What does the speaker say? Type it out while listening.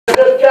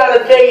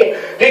tell you,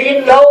 do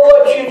you know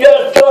what you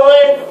just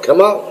done? Come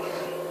on.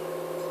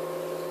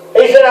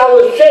 He said, I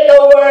was sitting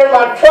over there in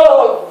my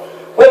truck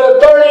with a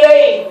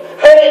 38,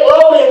 had it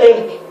loaded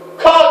and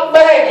cocked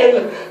back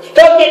and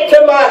stuck it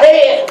to my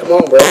head. Come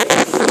on, brother.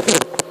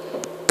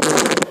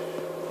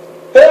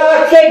 And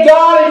I said,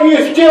 God, if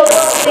you still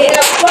love me,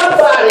 have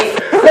somebody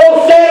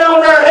go stand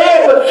on their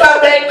head beside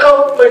that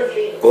Coke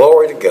machine.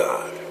 Glory to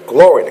God.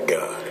 Glory to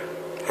God.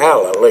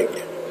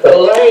 Hallelujah. The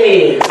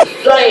lady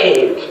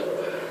saved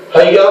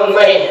a young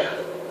man.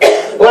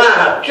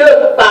 Why?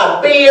 Just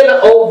by being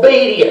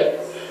obedient.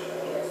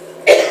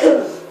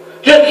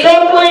 Just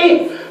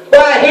simply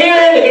by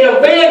hearing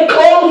him, being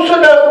close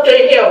enough to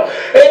him,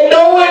 and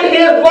knowing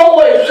his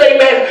voice,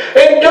 amen,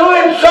 and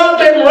doing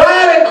something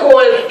radical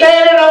and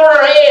standing on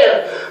our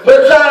head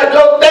beside a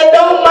Coke. That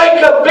don't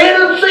make a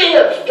bit of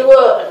sense to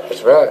us.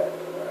 That's right.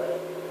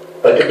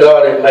 But to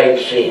God it made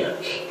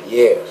sense.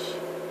 Yes.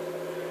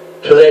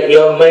 To that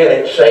young man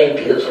it saved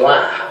his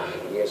life.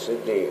 Yes,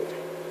 it did.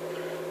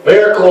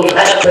 Miracles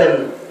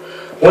happen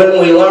when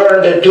we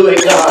learn to do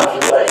it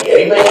God's way.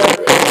 Amen.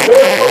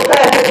 Miracles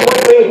happen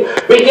when we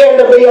begin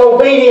to be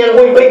obedient.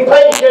 We be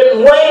patient and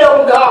wait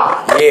on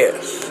God.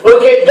 Yes.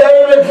 Look at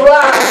David's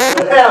life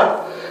and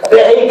how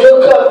that he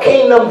took up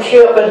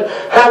kingdomship and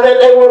how that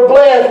they were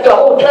blessed the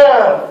whole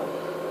time.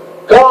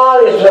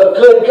 God is a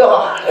good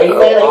God.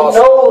 Amen.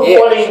 Awesome. He knows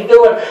what he's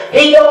doing.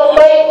 He don't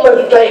make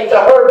mistakes.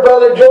 I heard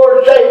Brother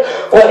George say,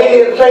 well, he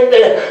didn't think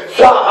that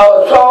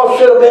Saul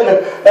should have been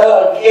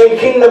in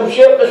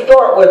kingdomship to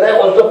start with. That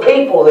was the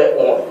people that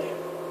wanted him.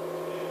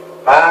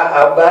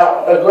 I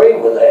about agree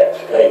with that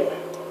statement.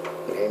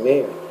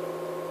 Amen.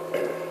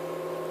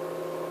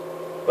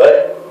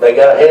 But they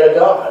got ahead of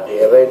God.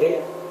 Yeah, they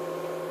did.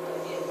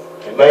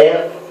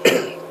 Amen.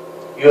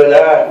 You and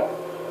I,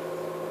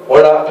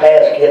 we're not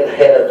past getting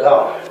ahead of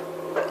God.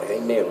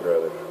 Amen,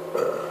 brother.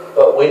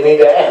 But we need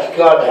to ask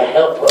God to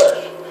help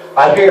us.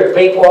 I hear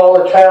people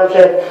all the time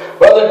say,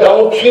 brother,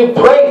 don't you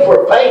pray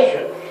for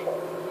patience.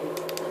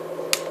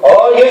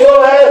 Oh, you're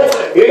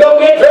gonna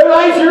get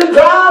tribulation and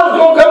trials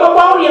gonna come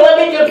upon you. Let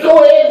me just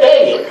go ahead and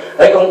tell you.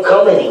 They're gonna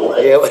come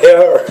anyway. Yeah, they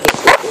are.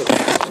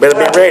 Better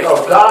be ready.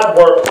 So God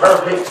works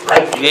perfect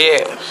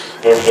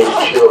patience in his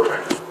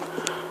children.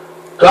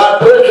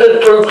 God puts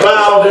us through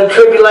trials and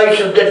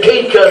tribulations to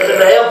teach us and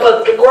to help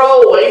us to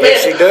grow. Amen.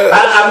 Yes, he does.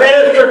 I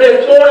ministered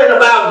this morning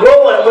about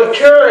growing,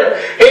 maturing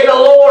in the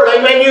Lord.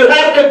 Amen. You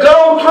have to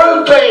go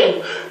through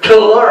things to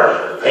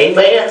learn.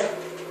 Amen.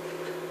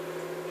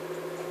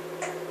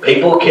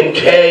 People can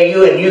tell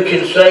you and you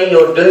can say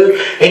you'll do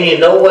and you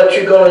know what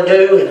you're going to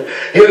do and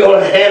you're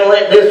going to handle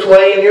it this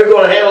way and you're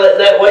going to handle it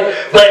that way.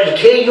 But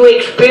until you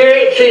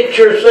experience it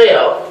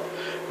yourself,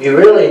 you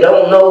really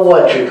don't know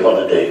what you're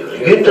going to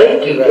do. You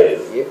think you do.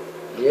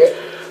 Yeah.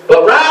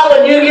 But right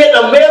when you get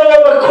in the middle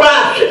of a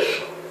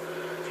crisis,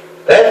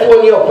 that's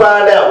when you'll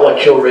find out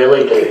what you'll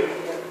really do.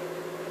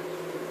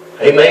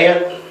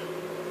 Amen?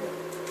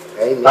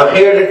 Amen. I'm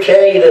here to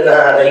tell you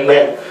tonight,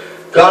 amen,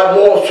 God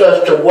wants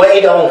us to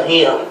wait on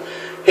him.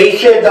 He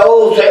said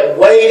those that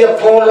wait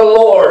upon the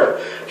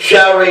Lord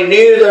shall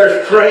renew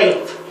their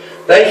strength.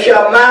 They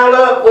shall mount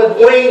up with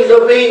wings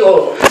of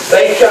eagles.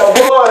 They shall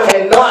run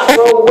and not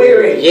grow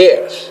weary.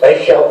 Yes.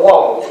 They shall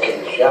walk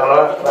and shall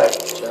not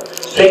faint.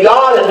 See,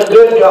 God is a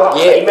good God.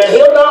 Yes. Amen.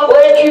 He'll not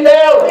let you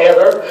down,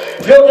 Heather.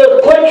 If you'll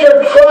just put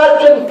your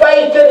trust and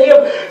faith in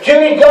him,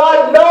 Judy,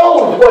 God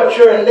knows what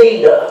you're in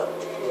need of.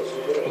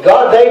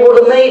 God's able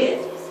to meet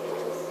it.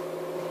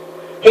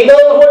 He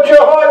knows what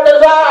your heart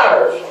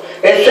desires.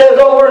 It says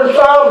over in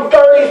Psalm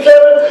 37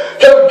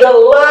 to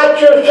delight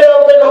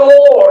yourself in the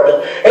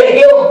Lord and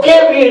he'll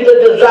give you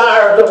the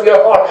desires of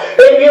your heart.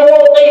 If you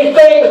want these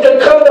things to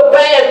come to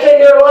pass in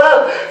your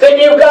life, then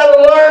you've got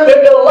to learn to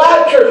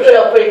delight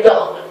yourself in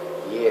God.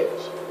 Yes.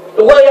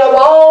 The way I've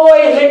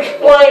always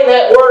explained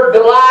that word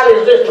delight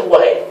is this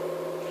way.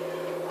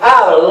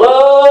 I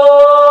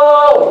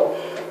love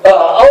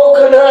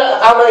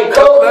coconut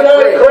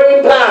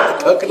cream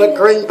pie. Coconut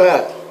cream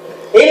pie.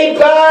 Any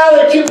pie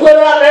that you put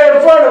out there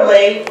in front of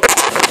me,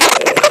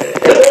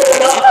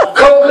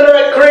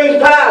 coconut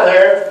cream pie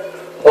there,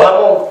 well, I'm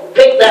going to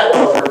pick that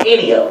one over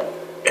any of them.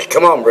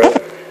 Come on,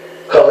 brother.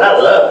 Because I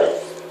love it.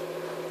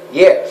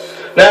 Yes.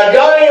 Now,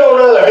 Johnny, on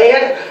the other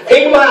hand,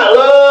 he might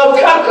love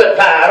chocolate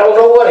pie. I don't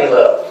know what he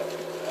loves.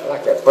 I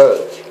like that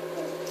fudge.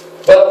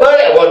 But,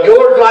 well,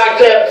 George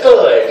likes that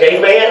fudge,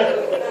 amen?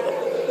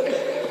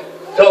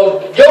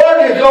 So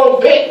George is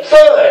going to pick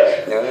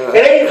fudge. No.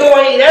 And he's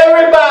going to eat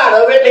every bite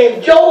of it and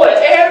enjoy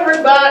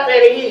every bite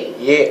that he eats.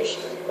 Yes.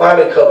 Why?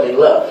 Because he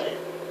loves it.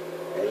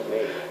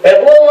 Amen.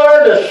 And we'll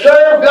learn to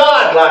serve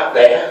God like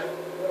that.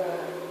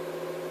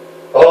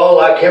 Oh,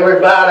 like every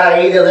bite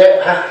I eat of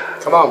that pie.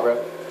 Come on,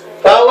 brother.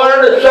 If I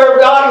learn to serve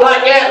God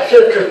like that,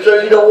 Sister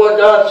Sue, you know what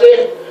God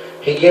said?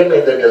 He give me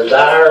the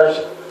desires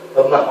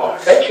of my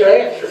heart. That's your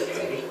answer,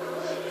 Judy.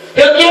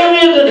 He'll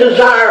give you the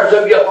desires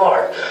of your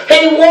heart.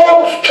 He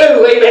wants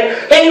to, amen.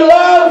 He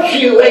loves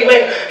you,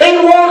 amen. He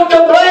wants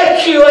to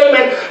bless you,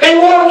 amen. He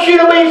wants you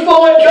to be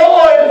full of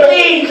joy and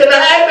peace and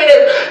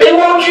happiness. He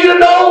wants you to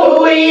know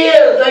who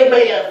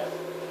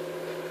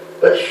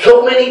But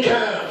so many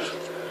times,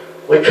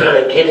 we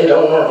try to get it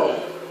on our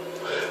own.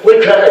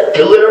 We try to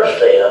do it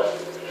ourselves.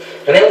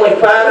 And then we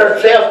find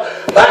ourselves,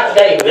 like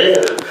David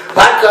and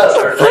like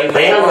others,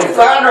 amen, we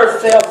find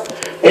ourselves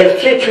in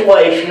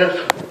situations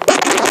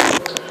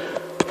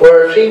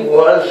where as he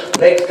was,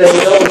 next thing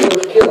you know, he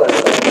was killing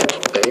him.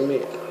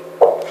 Amen.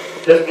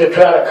 Just to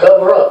try to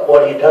cover up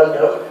what he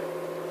done.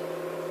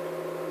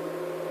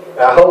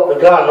 I hope to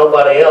God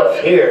nobody else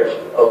here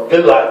will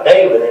do like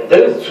David and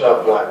do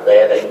something like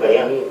that,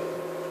 amen.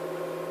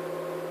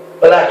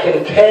 But I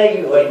can tell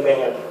you,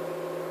 amen,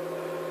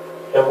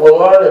 that we'll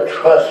learn to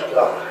trust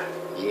God.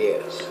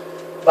 Yes.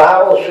 The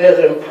Bible says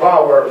in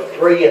Proverbs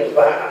 3 and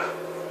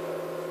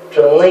 5,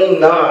 to lean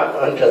not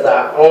unto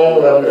thy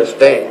own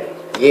understanding.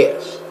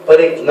 Yes. But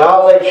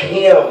acknowledge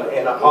him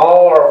in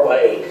all our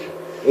ways,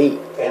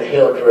 and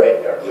he'll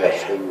direct our path.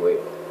 Yes, he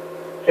will.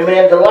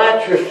 Amen.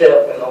 Delight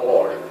yourself in the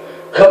Lord.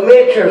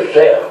 Commit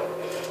yourself.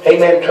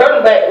 Amen.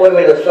 Turn back with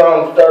me to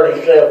Psalms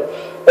 37.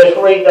 Let's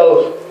read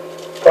those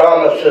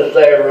promises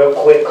there real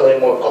quickly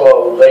and we'll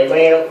close.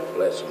 Amen.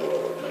 Bless the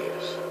Lord.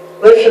 Yes.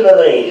 Listen to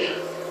these.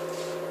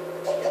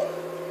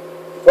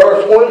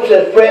 Verse 1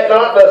 says, fret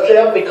not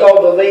thyself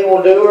because of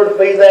evildoers,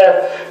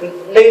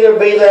 neither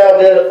be thou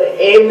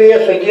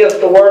envious against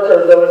the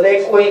workers of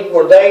iniquity,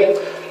 for they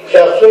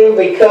shall soon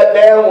be cut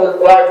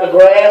down like the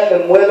grass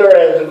and wither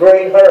as the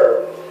green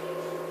herb.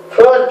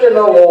 Trust in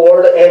the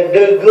Lord and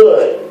do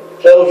good,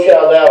 so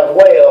shalt thou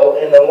dwell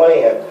in the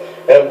land,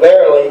 and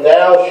verily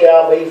thou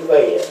shalt be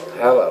fed.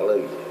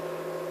 Hallelujah.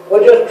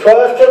 Well, just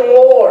trust in the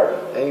Lord.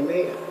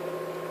 Amen.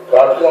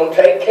 God's going to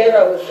take care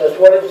of us. That's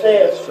what it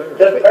says. Yes, sir.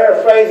 Just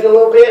paraphrase a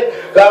little bit.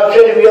 God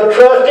said if you'll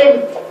trust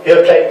him,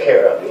 he'll take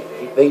care of you.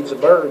 He feeds the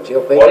birds.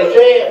 He'll feed What he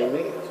said.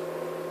 Amen.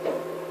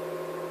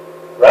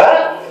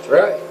 Right? That's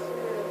right.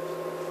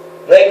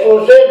 Next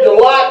one said,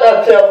 delight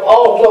thyself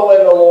also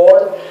in the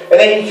Lord,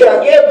 and he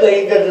shall give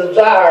thee the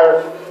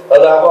desires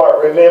of thy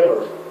heart.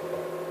 Remember,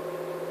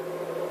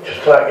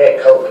 just like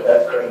that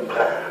coconut cream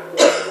pie.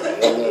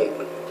 Amen.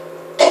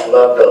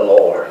 Love the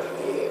Lord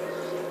Yes.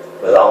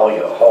 with all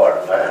your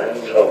heart, mind,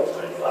 and soul,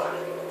 and body.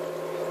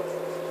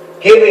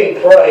 Give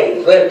him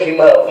praise, lift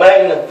him up,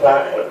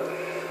 magnify him.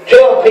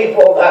 Tell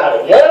people about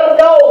him. Let them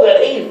know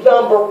that he's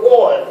number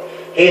one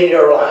in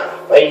your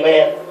life.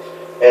 Amen.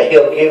 And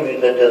he'll give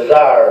you the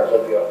desires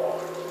of your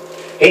heart.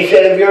 He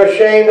said, if you're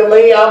ashamed of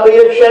me, I'll be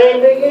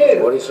ashamed of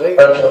you. What he say?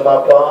 Unto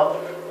my Father.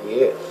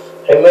 Yes.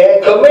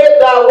 Amen. Commit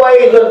thy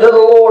ways unto the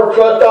Lord,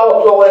 trust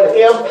also in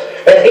him,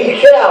 and he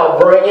shall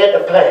bring it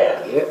to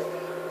pass. Yep.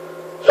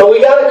 So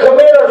we got to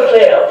commit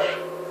ourselves.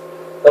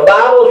 The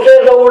Bible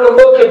says over in the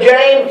book of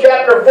James,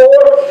 chapter 4,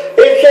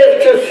 it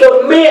says to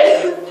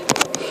submit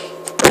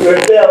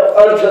yourself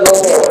unto the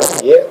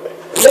Lord. Yep.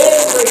 Then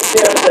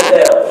resist the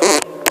devil,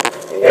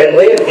 and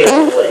then he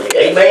will flee.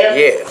 Amen?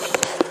 Yes.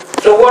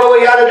 So what do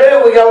we got to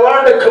do? We got to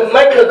learn to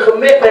make a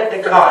commitment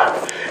to God.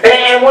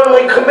 And when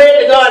we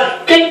commit to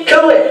God, stick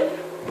to it.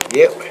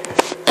 Yep.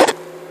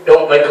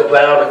 Don't make a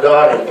vow to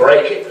God and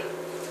break it.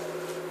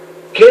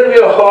 Give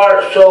your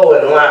heart, soul,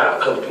 and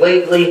life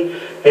completely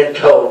and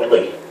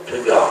totally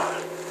to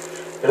God.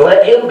 And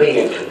let him be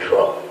in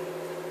control.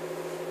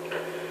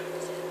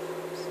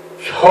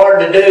 It's hard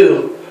to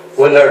do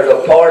when there's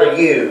a part of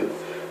you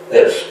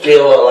that's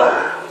still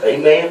alive.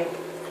 Amen?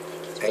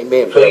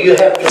 Amen. So you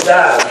have to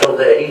die so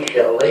that he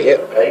shall live.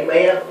 Yep.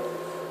 Amen?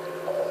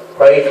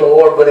 Praise the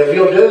Lord. But if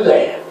you'll do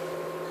that,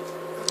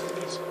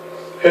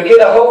 if you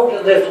get a hold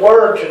of this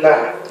word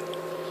tonight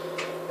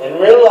and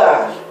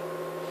realize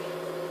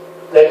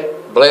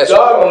that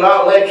God will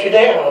not let you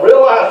down.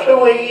 Realize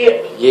who he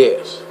is.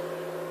 Yes.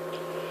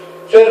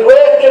 It says,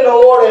 rest in the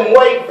Lord and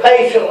wait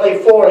patiently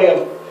for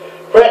him.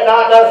 Fret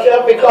not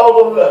thyself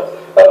because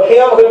of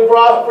him who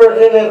prospers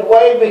in his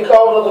way,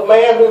 because of the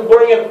man who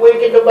bringeth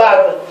wicked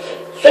devices.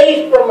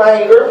 Cease from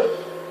anger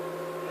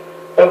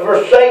and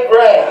forsake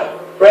wrath.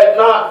 Fret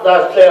not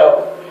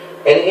thyself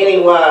in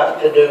any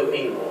wise to do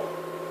evil.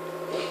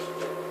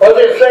 What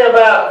does it say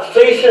about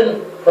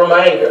ceasing from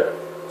anger?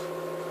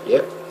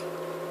 Yep.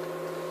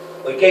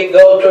 We can't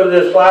go through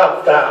this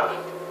lifetime,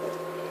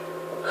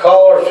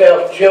 call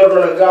ourselves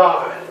children of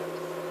God,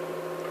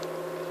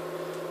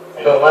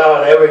 and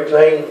allowing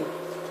everything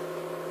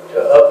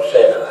to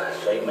upset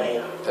us.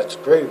 Amen. That's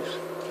the truth.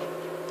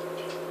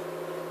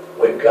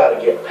 We've got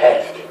to get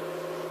past it.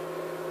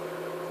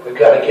 We've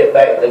got to get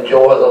back the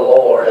joy of the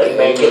Lord.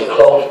 Amen. Get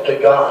close to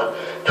God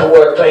to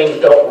where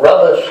things don't rub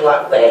us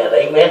like that.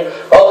 Amen.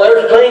 Oh,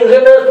 there's things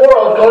in this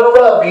world going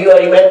to rub you.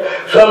 Amen.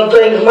 Some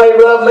things may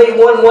rub me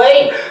one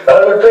way.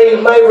 Other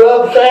things may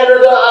rub Sandra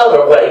the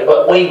other way.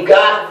 But we've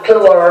got to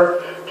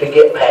learn to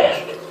get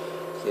past it.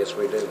 Yes,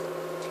 we do.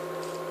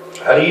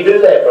 How do you do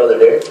that, Brother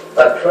Derek?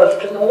 By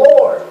trusting the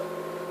Lord.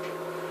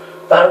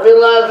 By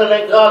realizing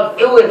that God's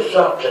doing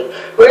something.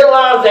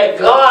 Realize that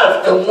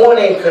God's the one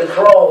in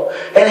control.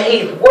 And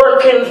he's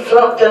working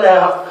something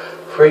out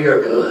for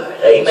your good.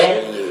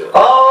 Amen.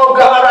 Oh,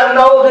 God, I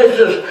know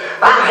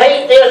I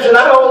hate this and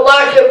I don't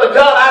like it. But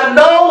God, I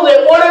know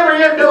that whatever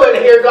you're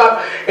doing here,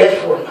 God,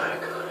 it's for my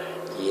good.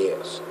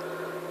 Yes.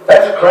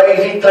 That's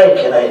crazy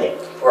thinking, ain't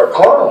it? For a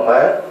carnal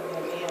man.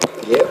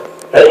 Yep.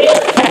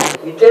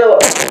 You tell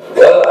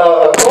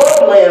a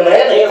carnal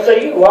man, he'll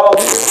say, you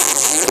lost.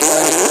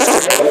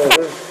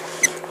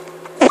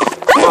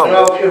 I don't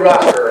know if you're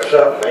right or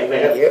something,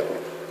 amen. Yep.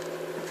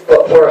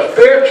 But for a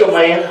spiritual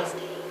man,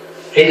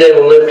 he's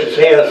able to lift his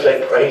hand and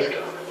say, praise God.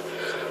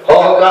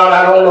 Oh God,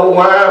 I don't know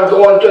why I'm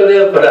going through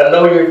this, but I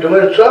know you're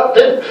doing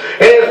something, and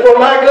it's for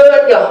my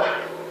good, God.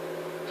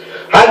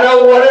 I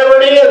know whatever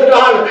it is,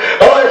 God,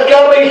 it's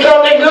got to be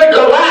something good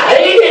because I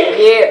hate it.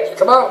 Yes,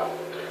 come on.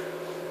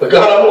 But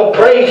God, I'm going to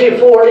praise you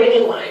for it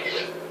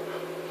anyways.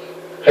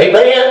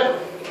 Amen.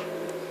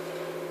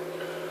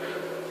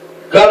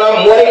 God,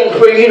 I'm waiting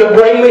for you to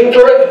bring me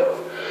through.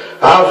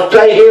 I'll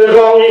stay here as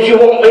long as you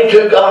want me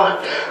to, God.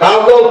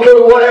 I'll go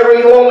through whatever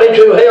you want me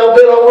to. Hell,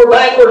 bent over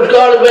backwards,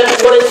 God, if that's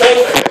what it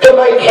takes to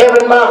make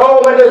heaven my home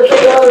and to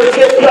see others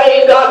get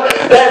saved, God.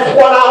 That's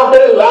what I'll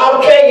do.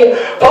 I'll tell you,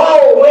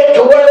 Paul went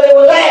to where they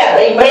was at,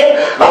 amen.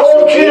 I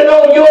want you to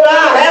know you and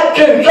I have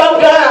to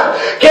sometimes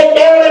get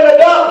down in the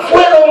dumps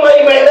with them,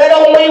 amen. They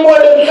don't mean we're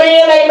in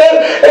sin, amen,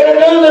 and to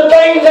do the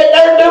things that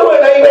they're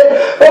doing,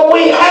 amen. But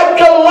we have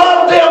to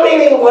love them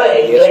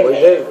anyway. Yes, amen. we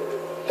do.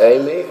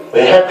 Amen. We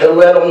have to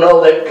let them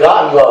know that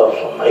God loves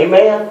them.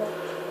 Amen?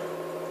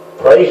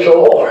 Praise the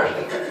Lord.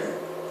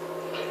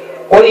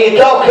 What are you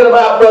talking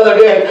about, Brother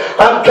Dan?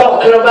 I'm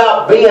talking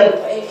about being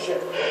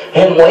patient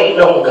and waiting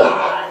on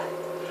God.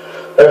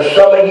 There's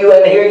some of you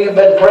in here, you've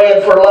been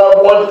praying for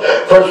loved ones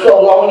for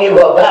so long you've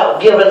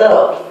about given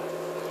up.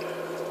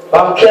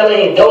 I'm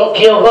telling you, don't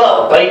give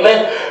up,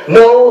 amen.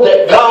 Know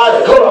that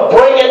God's going to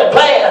bring it to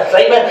pass,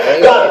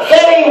 amen. God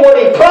said what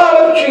He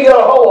promised you,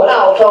 your whole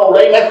household,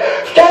 amen.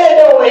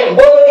 Stand on it and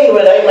believe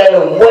it, amen,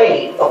 and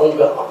wait on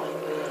God.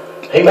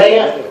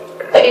 Amen.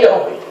 Wait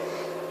on it.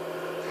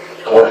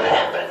 It's going to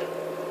happen.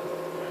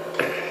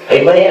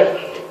 Amen.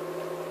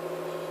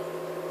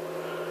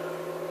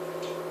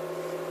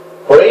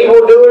 For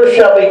evildoers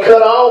shall be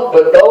cut off,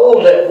 but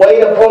those that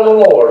wait upon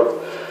the Lord,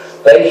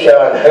 they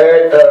shall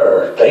inherit the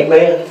earth.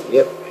 Amen?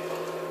 Yep.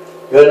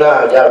 You and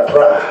I got a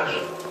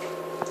prize.